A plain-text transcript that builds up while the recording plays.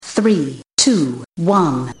3, 2,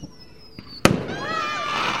 1.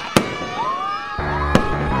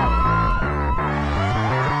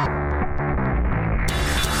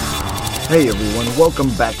 Hey everyone,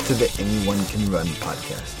 welcome back to the Anyone Can Run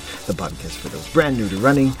podcast, the podcast for those brand new to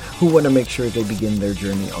running who want to make sure they begin their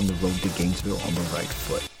journey on the road to Gainesville on the right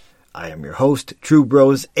foot. I am your host, True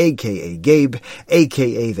Bros, aka Gabe,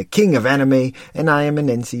 aka the King of Anime, and I am an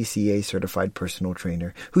NCCA certified personal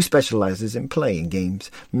trainer who specializes in playing games,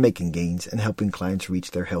 making gains, and helping clients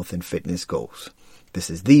reach their health and fitness goals. This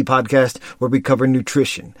is the podcast where we cover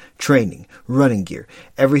nutrition, training, running gear,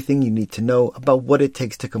 everything you need to know about what it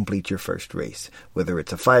takes to complete your first race, whether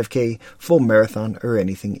it's a 5K, full marathon, or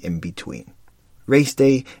anything in between. Race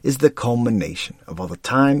day is the culmination of all the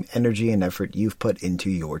time, energy, and effort you've put into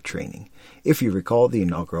your training. If you recall the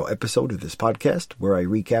inaugural episode of this podcast where I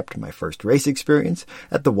recapped my first race experience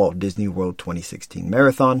at the Walt Disney World 2016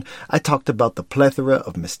 Marathon, I talked about the plethora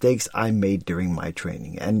of mistakes I made during my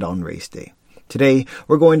training and on race day. Today,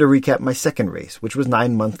 we're going to recap my second race, which was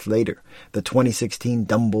 9 months later, the 2016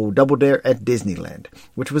 Dumbo Double Dare at Disneyland,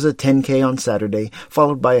 which was a 10K on Saturday,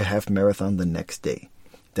 followed by a half marathon the next day.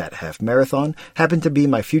 That half marathon happened to be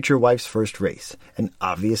my future wife's first race, and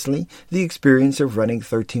obviously, the experience of running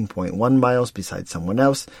 13.1 miles beside someone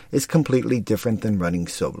else is completely different than running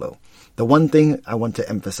solo. The one thing I want to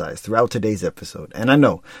emphasize throughout today's episode, and I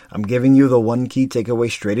know I'm giving you the one key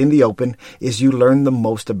takeaway straight in the open, is you learn the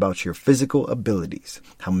most about your physical abilities,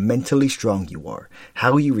 how mentally strong you are,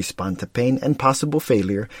 how you respond to pain and possible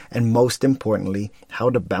failure, and most importantly, how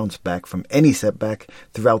to bounce back from any setback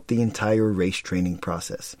throughout the entire race training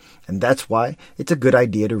process. And that's why it's a good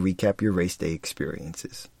idea to recap your race day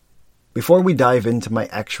experiences. Before we dive into my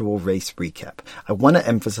actual race recap, I want to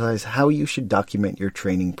emphasize how you should document your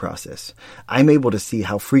training process. I'm able to see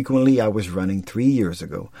how frequently I was running 3 years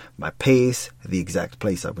ago, my pace, the exact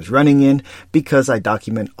place I was running in, because I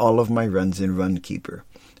document all of my runs in Runkeeper.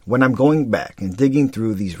 When I'm going back and digging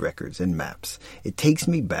through these records and maps, it takes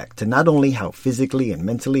me back to not only how physically and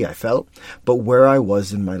mentally I felt, but where I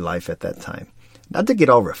was in my life at that time. Not to get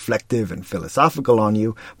all reflective and philosophical on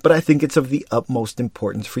you, but I think it's of the utmost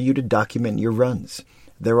importance for you to document your runs.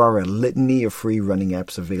 There are a litany of free running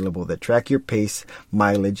apps available that track your pace,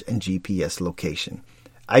 mileage, and GPS location.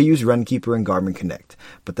 I use Runkeeper and Garmin Connect,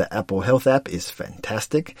 but the Apple Health app is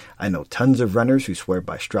fantastic. I know tons of runners who swear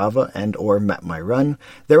by Strava and or Map My Run.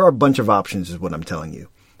 There are a bunch of options is what I'm telling you.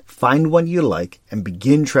 Find one you like and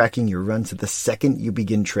begin tracking your runs the second you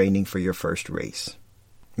begin training for your first race.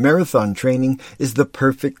 Marathon training is the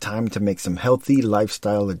perfect time to make some healthy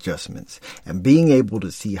lifestyle adjustments, and being able to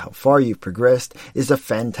see how far you've progressed is a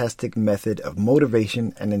fantastic method of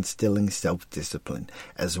motivation and instilling self-discipline,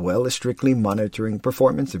 as well as strictly monitoring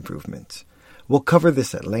performance improvements. We'll cover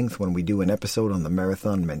this at length when we do an episode on the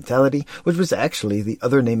marathon mentality, which was actually the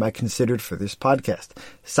other name I considered for this podcast.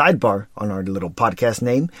 Sidebar on our little podcast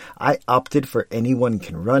name, I opted for Anyone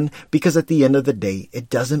Can Run because at the end of the day, it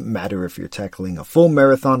doesn't matter if you're tackling a full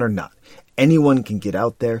marathon or not. Anyone can get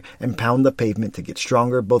out there and pound the pavement to get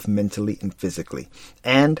stronger both mentally and physically,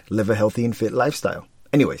 and live a healthy and fit lifestyle.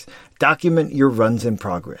 Anyways, document your runs in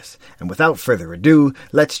progress. And without further ado,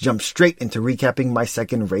 let's jump straight into recapping my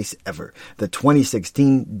second race ever, the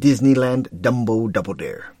 2016 Disneyland Dumbo Double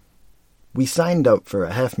Dare. We signed up for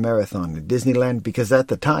a half marathon at Disneyland because at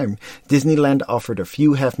the time, Disneyland offered a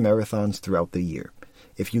few half marathons throughout the year.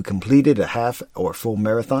 If you completed a half or full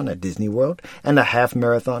marathon at Disney World and a half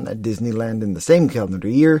marathon at Disneyland in the same calendar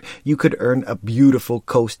year, you could earn a beautiful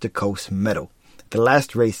coast-to-coast medal. The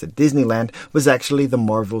last race at Disneyland was actually the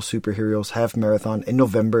Marvel Superheroes Half Marathon in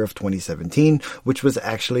November of 2017, which was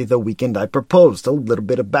actually the weekend I proposed. A little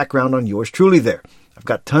bit of background on yours truly there. I've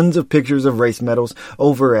got tons of pictures of race medals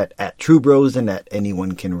over at True Bros and at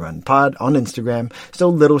Anyone Can Run Pod on Instagram, so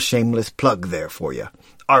little shameless plug there for you.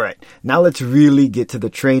 Alright, now let's really get to the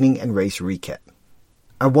training and race recap.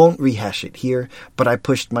 I won't rehash it here, but I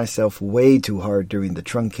pushed myself way too hard during the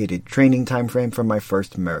truncated training time frame for my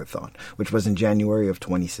first marathon, which was in January of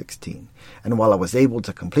 2016. And while I was able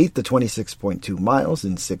to complete the 26.2 miles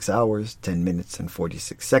in 6 hours, 10 minutes, and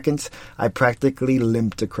 46 seconds, I practically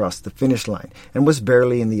limped across the finish line and was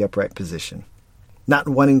barely in the upright position. Not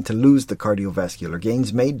wanting to lose the cardiovascular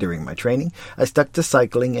gains made during my training, I stuck to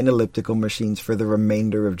cycling and elliptical machines for the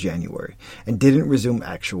remainder of January, and didn't resume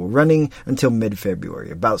actual running until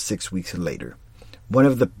mid-February, about 6 weeks later. One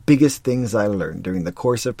of the biggest things I learned during the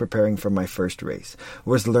course of preparing for my first race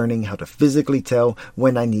was learning how to physically tell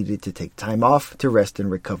when I needed to take time off to rest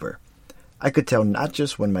and recover. I could tell not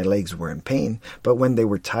just when my legs were in pain, but when they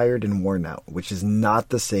were tired and worn out, which is not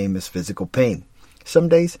the same as physical pain. Some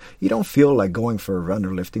days, you don't feel like going for a run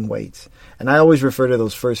or lifting weights. And I always refer to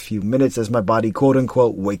those first few minutes as my body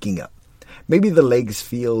quote-unquote waking up. Maybe the legs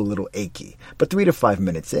feel a little achy, but 3 to 5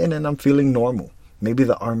 minutes in and I'm feeling normal. Maybe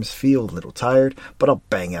the arms feel a little tired, but I'll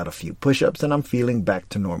bang out a few push-ups and I'm feeling back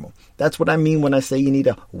to normal. That's what I mean when I say you need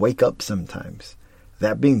to wake up sometimes.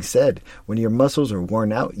 That being said, when your muscles are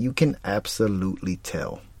worn out, you can absolutely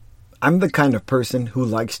tell. I'm the kind of person who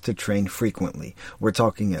likes to train frequently. We're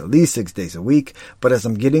talking at least 6 days a week, but as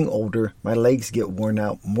I'm getting older, my legs get worn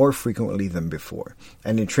out more frequently than before.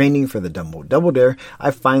 And in training for the Dumbo Double Dare, I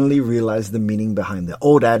finally realized the meaning behind the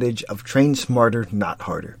old adage of train smarter, not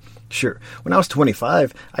harder. Sure, when I was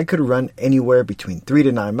 25, I could run anywhere between 3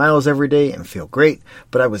 to 9 miles every day and feel great,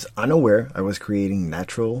 but I was unaware I was creating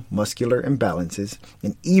natural muscular imbalances,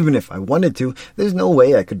 and even if I wanted to, there's no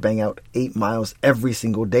way I could bang out 8 miles every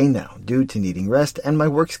single day now due to needing rest and my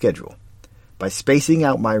work schedule. By spacing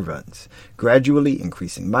out my runs, gradually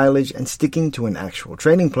increasing mileage, and sticking to an actual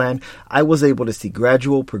training plan, I was able to see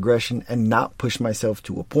gradual progression and not push myself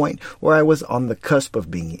to a point where I was on the cusp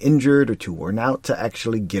of being injured or too worn out to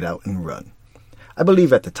actually get out and run. I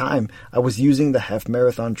believe at the time I was using the half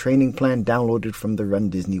marathon training plan downloaded from the Run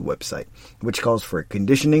Disney website, which calls for a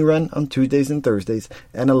conditioning run on Tuesdays and Thursdays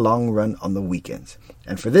and a long run on the weekends.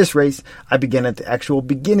 And for this race, I began at the actual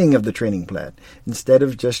beginning of the training plan, instead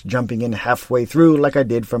of just jumping in halfway through like I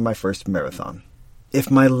did from my first marathon. If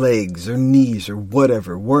my legs or knees or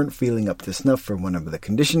whatever weren't feeling up to snuff for one of the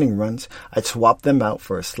conditioning runs, I'd swap them out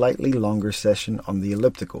for a slightly longer session on the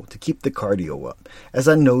elliptical to keep the cardio up, as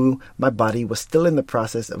I knew my body was still in the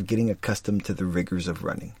process of getting accustomed to the rigors of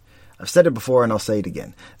running. I've said it before and I'll say it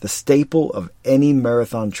again. The staple of any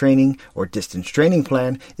marathon training or distance training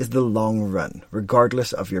plan is the long run,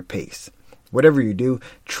 regardless of your pace. Whatever you do,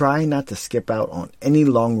 try not to skip out on any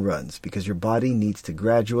long runs because your body needs to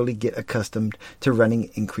gradually get accustomed to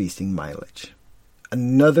running increasing mileage.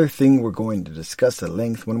 Another thing we're going to discuss at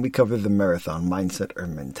length when we cover the marathon mindset or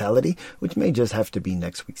mentality, which may just have to be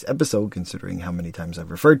next week's episode considering how many times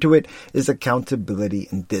I've referred to it, is accountability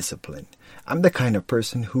and discipline. I'm the kind of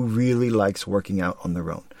person who really likes working out on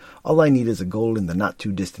their own. All I need is a goal in the not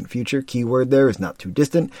too distant future. Keyword there is not too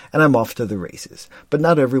distant, and I'm off to the races. But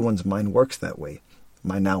not everyone's mind works that way.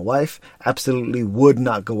 My now wife absolutely would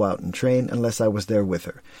not go out and train unless I was there with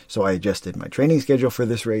her. So I adjusted my training schedule for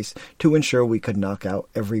this race to ensure we could knock out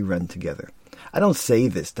every run together. I don't say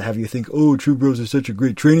this to have you think, oh, True Bros is such a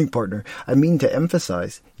great training partner. I mean to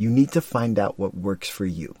emphasize, you need to find out what works for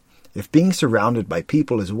you. If being surrounded by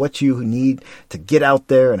people is what you need to get out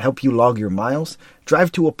there and help you log your miles,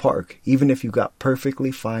 drive to a park, even if you've got perfectly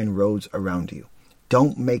fine roads around you.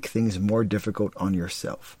 Don't make things more difficult on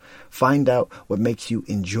yourself. Find out what makes you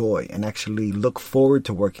enjoy and actually look forward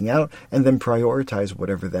to working out and then prioritize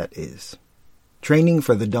whatever that is. Training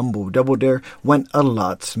for the Dumbo Double Dare went a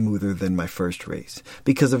lot smoother than my first race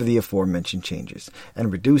because of the aforementioned changes,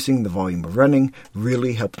 and reducing the volume of running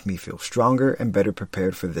really helped me feel stronger and better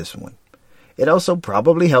prepared for this one. It also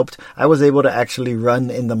probably helped I was able to actually run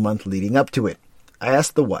in the month leading up to it. I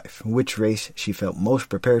asked the wife which race she felt most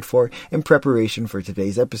prepared for in preparation for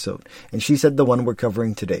today's episode, and she said the one we're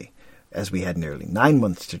covering today, as we had nearly 9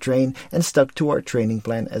 months to train and stuck to our training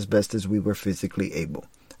plan as best as we were physically able.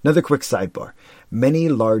 Another quick sidebar. Many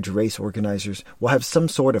large race organizers will have some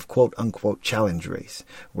sort of quote-unquote challenge race,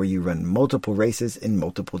 where you run multiple races in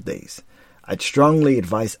multiple days. I'd strongly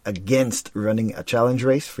advise against running a challenge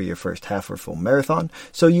race for your first half or full marathon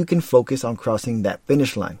so you can focus on crossing that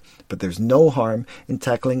finish line. But there's no harm in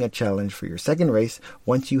tackling a challenge for your second race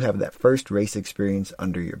once you have that first race experience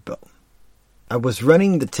under your belt. I was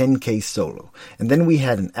running the 10K solo, and then we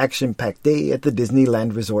had an action-packed day at the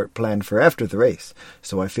Disneyland Resort planned for after the race,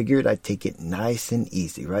 so I figured I'd take it nice and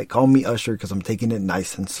easy, right? Call me Usher because I'm taking it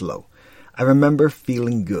nice and slow. I remember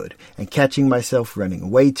feeling good and catching myself running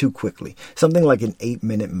way too quickly, something like an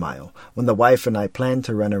 8-minute mile, when the wife and I planned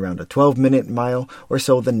to run around a 12-minute mile or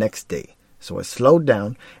so the next day. So I slowed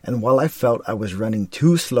down, and while I felt I was running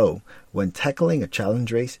too slow, when tackling a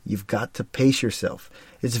challenge race, you've got to pace yourself.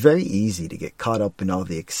 It's very easy to get caught up in all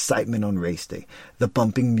the excitement on race day, the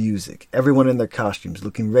bumping music, everyone in their costumes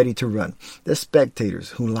looking ready to run, the spectators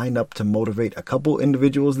who line up to motivate a couple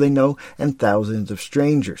individuals they know, and thousands of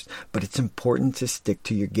strangers. But it's important to stick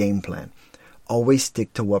to your game plan. Always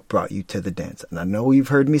stick to what brought you to the dance. And I know you've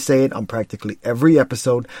heard me say it on practically every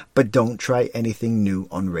episode, but don't try anything new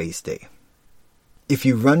on race day. If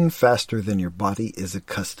you run faster than your body is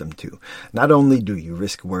accustomed to, not only do you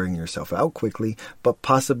risk wearing yourself out quickly, but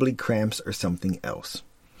possibly cramps or something else.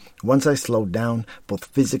 Once I slowed down, both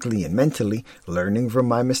physically and mentally, learning from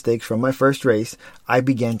my mistakes from my first race, I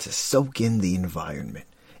began to soak in the environment.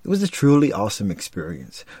 It was a truly awesome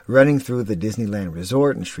experience, running through the Disneyland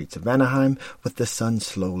Resort and streets of Anaheim with the sun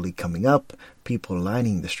slowly coming up, people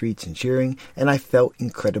lining the streets and cheering, and I felt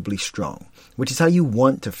incredibly strong, which is how you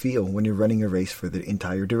want to feel when you're running a race for the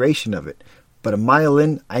entire duration of it. But a mile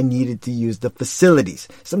in, I needed to use the facilities.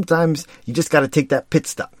 Sometimes you just gotta take that pit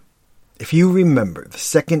stop. If you remember the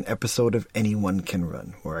second episode of Anyone Can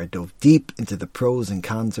Run, where I dove deep into the pros and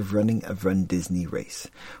cons of running a Run Disney race,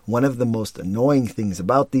 one of the most annoying things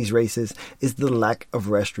about these races is the lack of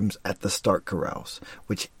restrooms at the start corrals,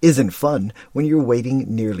 which isn't fun when you're waiting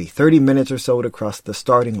nearly 30 minutes or so to cross the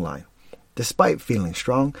starting line. Despite feeling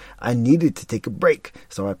strong, I needed to take a break,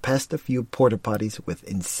 so I passed a few porta potties with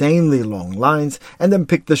insanely long lines and then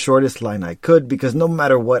picked the shortest line I could because no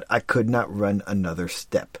matter what, I could not run another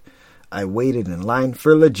step. I waited in line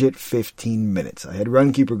for legit 15 minutes. I had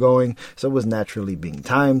Runkeeper going, so it was naturally being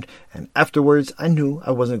timed, and afterwards I knew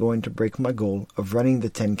I wasn't going to break my goal of running the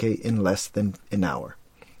 10K in less than an hour.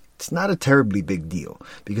 It's not a terribly big deal,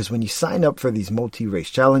 because when you sign up for these multi-race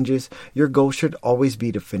challenges, your goal should always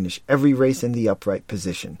be to finish every race in the upright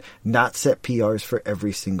position, not set PRs for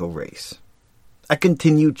every single race. I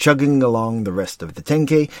continued chugging along the rest of the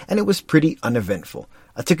 10K, and it was pretty uneventful.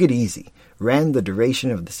 I took it easy, ran the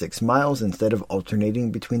duration of the 6 miles instead of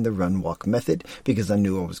alternating between the run-walk method because I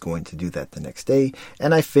knew I was going to do that the next day,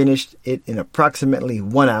 and I finished it in approximately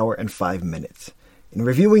 1 hour and 5 minutes. In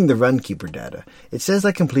reviewing the Runkeeper data, it says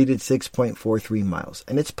I completed 6.43 miles,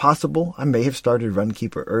 and it's possible I may have started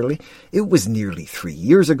Runkeeper early. It was nearly 3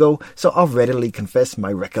 years ago, so I'll readily confess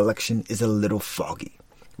my recollection is a little foggy.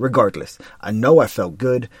 Regardless, I know I felt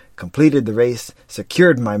good, completed the race,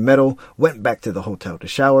 secured my medal, went back to the hotel to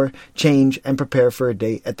shower, change, and prepare for a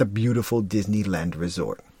day at the beautiful Disneyland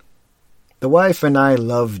Resort. The wife and I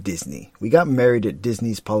love Disney. We got married at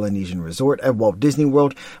Disney's Polynesian Resort at Walt Disney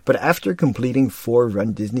World, but after completing 4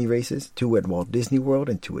 Run Disney races, 2 at Walt Disney World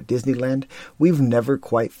and 2 at Disneyland, we've never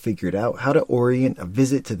quite figured out how to orient a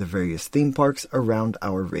visit to the various theme parks around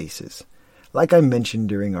our races. Like I mentioned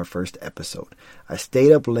during our first episode, I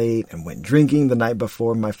stayed up late and went drinking the night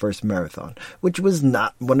before my first marathon, which was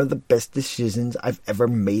not one of the best decisions I've ever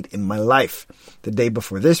made in my life. The day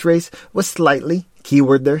before this race was slightly,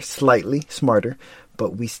 keyword there, slightly smarter,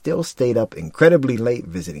 but we still stayed up incredibly late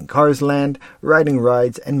visiting Cars Land, riding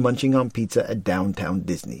rides, and munching on pizza at downtown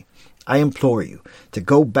Disney. I implore you to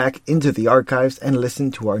go back into the archives and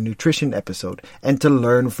listen to our nutrition episode and to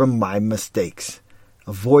learn from my mistakes.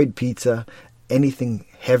 Avoid pizza, anything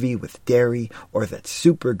heavy with dairy, or that's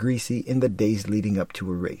super greasy in the days leading up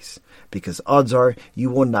to a race, because odds are you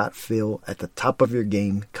will not feel at the top of your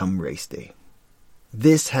game come race day.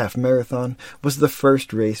 This half marathon was the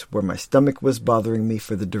first race where my stomach was bothering me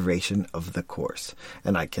for the duration of the course,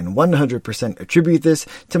 and I can 100% attribute this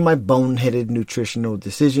to my boneheaded nutritional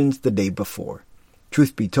decisions the day before.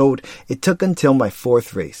 Truth be told, it took until my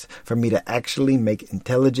 4th race for me to actually make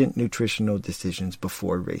intelligent nutritional decisions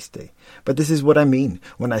before race day. But this is what I mean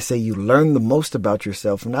when I say you learn the most about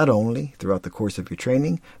yourself not only throughout the course of your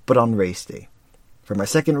training, but on race day. For my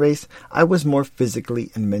 2nd race, I was more physically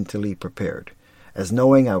and mentally prepared, as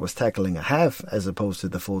knowing I was tackling a half as opposed to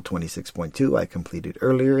the full 26.2 I completed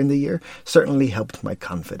earlier in the year certainly helped my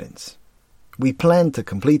confidence. We planned to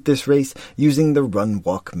complete this race using the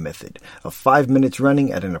run-walk method of 5 minutes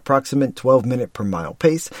running at an approximate 12-minute per mile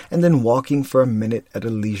pace and then walking for a minute at a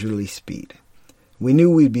leisurely speed. We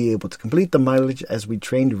knew we'd be able to complete the mileage as we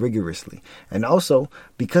trained rigorously, and also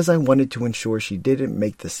because I wanted to ensure she didn't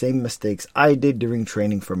make the same mistakes I did during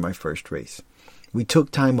training for my first race. We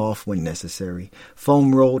took time off when necessary,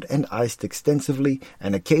 foam rolled and iced extensively,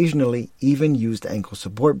 and occasionally even used ankle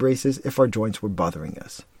support braces if our joints were bothering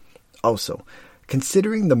us. Also,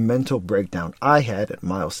 considering the mental breakdown I had at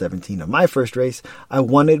mile 17 of my first race, I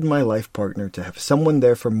wanted my life partner to have someone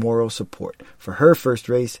there for moral support for her first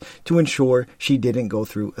race to ensure she didn't go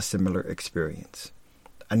through a similar experience.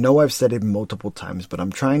 I know I've said it multiple times, but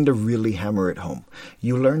I'm trying to really hammer it home.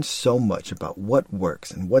 You learn so much about what works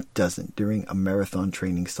and what doesn't during a marathon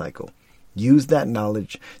training cycle. Use that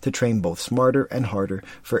knowledge to train both smarter and harder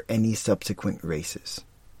for any subsequent races.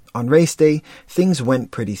 On race day, things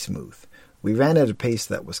went pretty smooth. We ran at a pace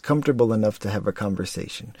that was comfortable enough to have a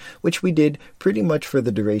conversation, which we did pretty much for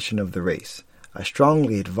the duration of the race. I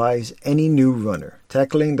strongly advise any new runner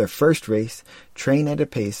tackling their first race, train at a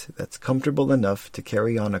pace that's comfortable enough to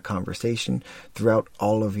carry on a conversation throughout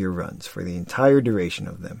all of your runs for the entire duration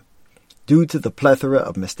of them. Due to the plethora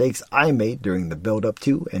of mistakes I made during the build-up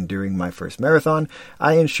to and during my first marathon,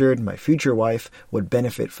 I ensured my future wife would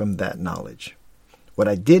benefit from that knowledge. What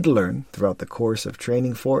I did learn throughout the course of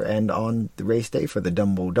training for and on the race day for the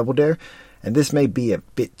Dumbo Double Dare, and this may be a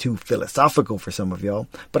bit too philosophical for some of y'all,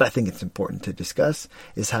 but I think it's important to discuss,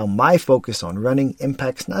 is how my focus on running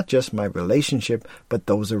impacts not just my relationship, but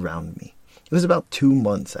those around me. It was about 2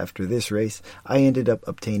 months after this race, I ended up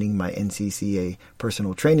obtaining my NCCA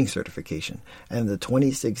personal training certification, and the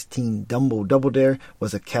 2016 Dumbo Double Dare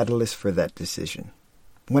was a catalyst for that decision.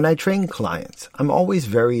 When I train clients, I'm always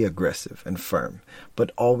very aggressive and firm,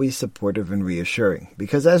 but always supportive and reassuring,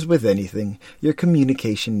 because as with anything, your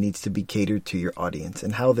communication needs to be catered to your audience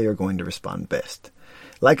and how they are going to respond best.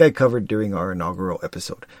 Like I covered during our inaugural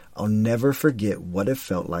episode, I'll never forget what it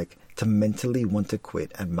felt like to mentally want to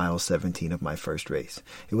quit at mile 17 of my first race.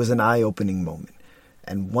 It was an eye-opening moment,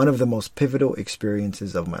 and one of the most pivotal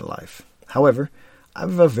experiences of my life. However, I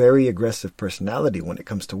have a very aggressive personality when it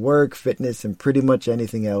comes to work, fitness, and pretty much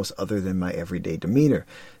anything else other than my everyday demeanor,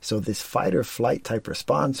 so this fight or flight type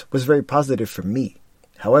response was very positive for me.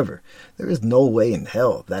 However, there is no way in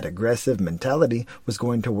hell that aggressive mentality was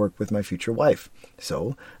going to work with my future wife,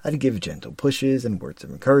 so I'd give gentle pushes and words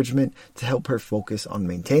of encouragement to help her focus on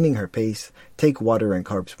maintaining her pace, take water and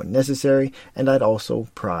carbs when necessary, and I'd also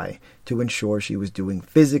pry to ensure she was doing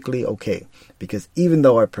physically okay, because even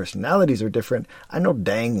though our personalities are different, I know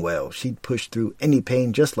dang well she'd push through any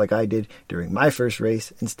pain just like I did during my first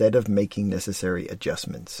race instead of making necessary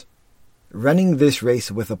adjustments. Running this race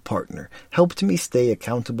with a partner helped me stay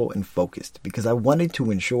accountable and focused because I wanted to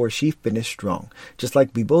ensure she finished strong, just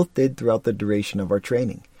like we both did throughout the duration of our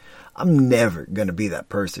training. I'm never going to be that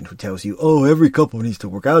person who tells you, oh, every couple needs to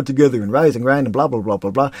work out together and rise and grind and blah, blah, blah,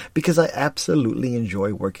 blah, blah, because I absolutely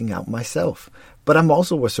enjoy working out myself. But I'm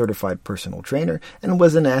also a certified personal trainer and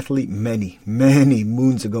was an athlete many, many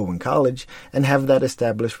moons ago in college and have that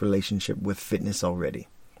established relationship with fitness already.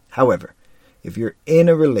 However, if you're in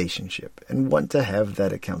a relationship and want to have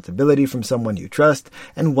that accountability from someone you trust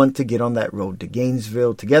and want to get on that road to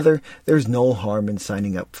Gainesville together, there's no harm in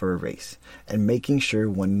signing up for a race and making sure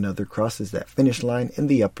one another crosses that finish line in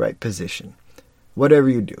the upright position. Whatever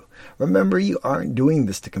you do, remember you aren't doing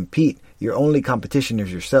this to compete. Your only competition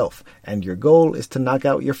is yourself, and your goal is to knock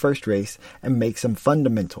out your first race and make some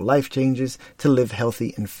fundamental life changes to live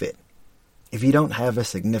healthy and fit. If you don't have a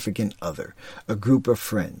significant other, a group of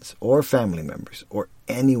friends or family members, or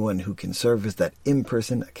anyone who can serve as that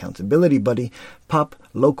in-person accountability buddy, pop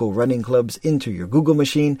local running clubs into your Google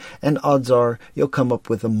machine and odds are you'll come up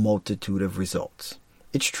with a multitude of results.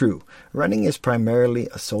 It's true, running is primarily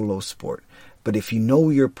a solo sport, but if you know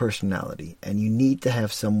your personality and you need to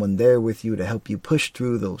have someone there with you to help you push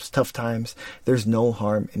through those tough times, there's no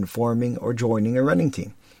harm in forming or joining a running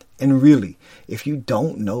team. And really, if you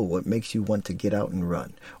don't know what makes you want to get out and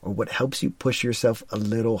run, or what helps you push yourself a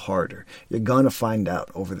little harder, you're gonna find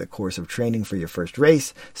out over the course of training for your first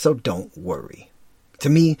race, so don't worry.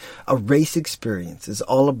 To me, a race experience is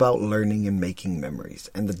all about learning and making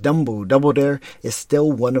memories, and the Dumbo Double Dare is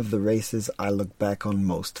still one of the races I look back on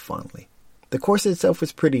most fondly. The course itself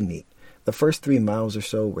was pretty neat. The first 3 miles or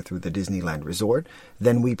so were through the Disneyland Resort.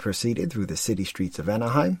 Then we proceeded through the city streets of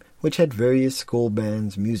Anaheim, which had various school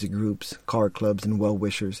bands, music groups, car clubs, and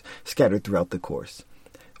well-wishers scattered throughout the course.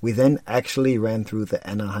 We then actually ran through the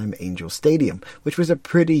Anaheim Angels Stadium, which was a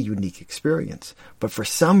pretty unique experience. But for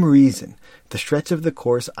some reason, the stretch of the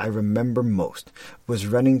course I remember most was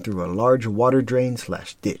running through a large water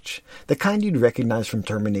drain/ditch, the kind you'd recognize from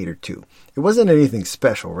Terminator 2. It wasn't anything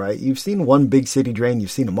special, right? You've seen one big city drain, you've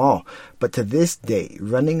seen them all. But to this day,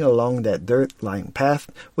 running along that dirt-lined path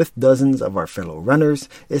with dozens of our fellow runners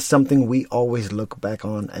is something we always look back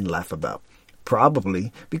on and laugh about.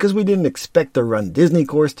 Probably because we didn't expect a Run Disney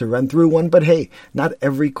course to run through one, but hey, not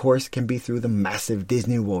every course can be through the massive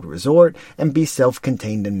Disney World Resort and be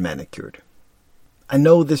self-contained and manicured. I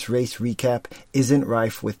know this race recap isn't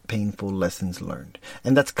rife with painful lessons learned,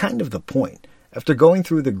 and that's kind of the point. After going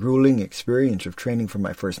through the grueling experience of training for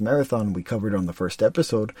my first marathon we covered on the first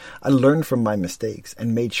episode, I learned from my mistakes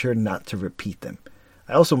and made sure not to repeat them.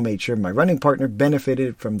 I also made sure my running partner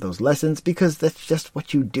benefited from those lessons because that's just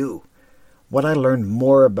what you do. What I learned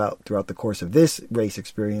more about throughout the course of this race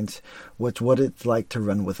experience was what it's like to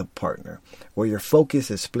run with a partner, where your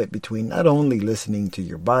focus is split between not only listening to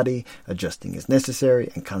your body, adjusting as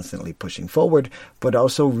necessary, and constantly pushing forward, but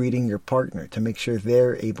also reading your partner to make sure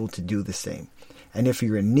they're able to do the same. And if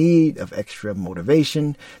you're in need of extra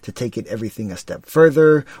motivation to take everything a step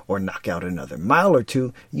further or knock out another mile or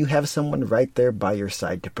two, you have someone right there by your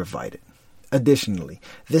side to provide it. Additionally,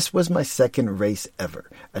 this was my second race ever,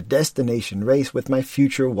 a destination race with my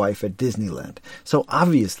future wife at Disneyland. So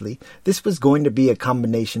obviously, this was going to be a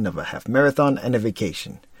combination of a half marathon and a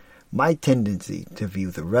vacation. My tendency to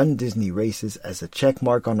view the Run Disney races as a check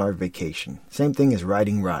mark on our vacation, same thing as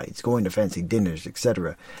riding rides, going to fancy dinners,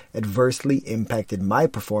 etc., adversely impacted my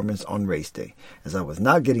performance on race day, as I was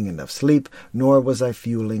not getting enough sleep, nor was I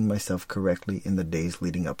fueling myself correctly in the days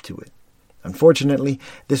leading up to it. Unfortunately,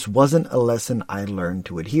 this wasn't a lesson I learned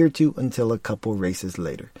to adhere to until a couple races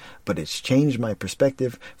later, but it's changed my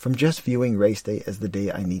perspective from just viewing race day as the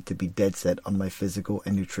day I need to be dead set on my physical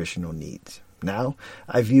and nutritional needs. Now,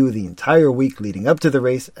 I view the entire week leading up to the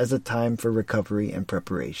race as a time for recovery and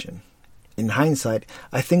preparation. In hindsight,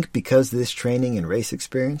 I think because this training and race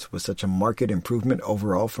experience was such a marked improvement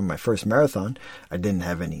overall from my first marathon, I didn't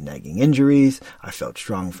have any nagging injuries, I felt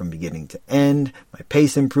strong from beginning to end, my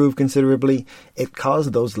pace improved considerably, it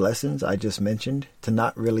caused those lessons I just mentioned to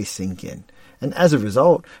not really sink in. And as a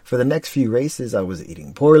result, for the next few races I was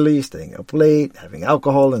eating poorly, staying up late, having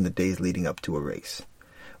alcohol in the days leading up to a race.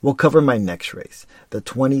 We'll cover my next race, the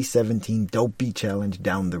 2017 Dopey Challenge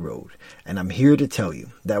down the road, and I'm here to tell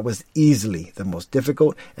you that was easily the most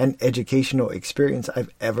difficult and educational experience I've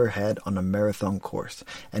ever had on a marathon course,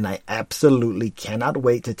 and I absolutely cannot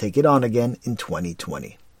wait to take it on again in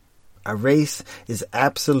 2020. A race is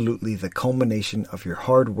absolutely the culmination of your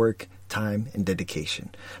hard work, time, and dedication,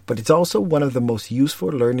 but it's also one of the most useful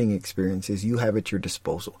learning experiences you have at your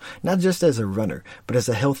disposal, not just as a runner, but as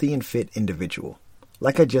a healthy and fit individual.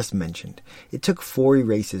 Like I just mentioned, it took 4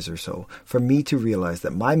 races or so for me to realize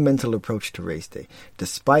that my mental approach to race day,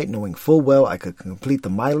 despite knowing full well I could complete the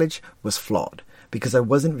mileage, was flawed, because I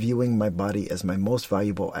wasn't viewing my body as my most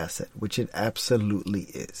valuable asset, which it absolutely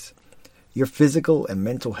is. Your physical and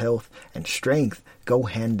mental health and strength go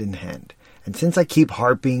hand in hand. And since I keep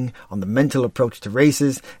harping on the mental approach to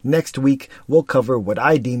races, next week we'll cover what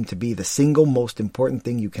I deem to be the single most important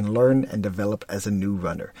thing you can learn and develop as a new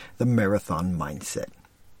runner, the marathon mindset.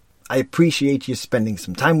 I appreciate you spending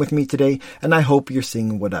some time with me today, and I hope you're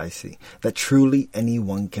seeing what I see, that truly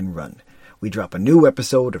anyone can run. We drop a new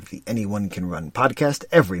episode of the Anyone Can Run podcast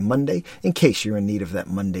every Monday in case you're in need of that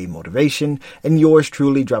Monday motivation, and yours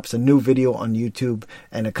truly drops a new video on YouTube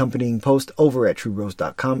and accompanying post over at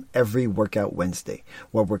TrueBros.com every workout Wednesday,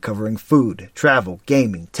 where we're covering food, travel,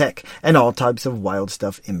 gaming, tech, and all types of wild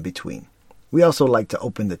stuff in between. We also like to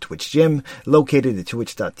open the Twitch gym, located at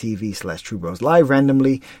twitch.tv/TrueBrosLive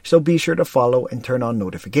randomly, so be sure to follow and turn on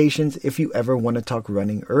notifications if you ever want to talk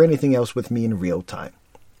running or anything else with me in real time.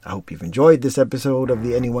 I hope you've enjoyed this episode of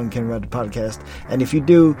the Anyone Can Run podcast, and if you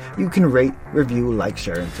do, you can rate, review, like,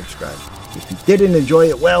 share, and subscribe. If you didn't enjoy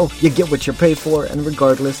it, well, you get what you pay for, and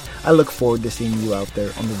regardless, I look forward to seeing you out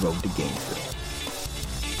there on the road to Gainesville.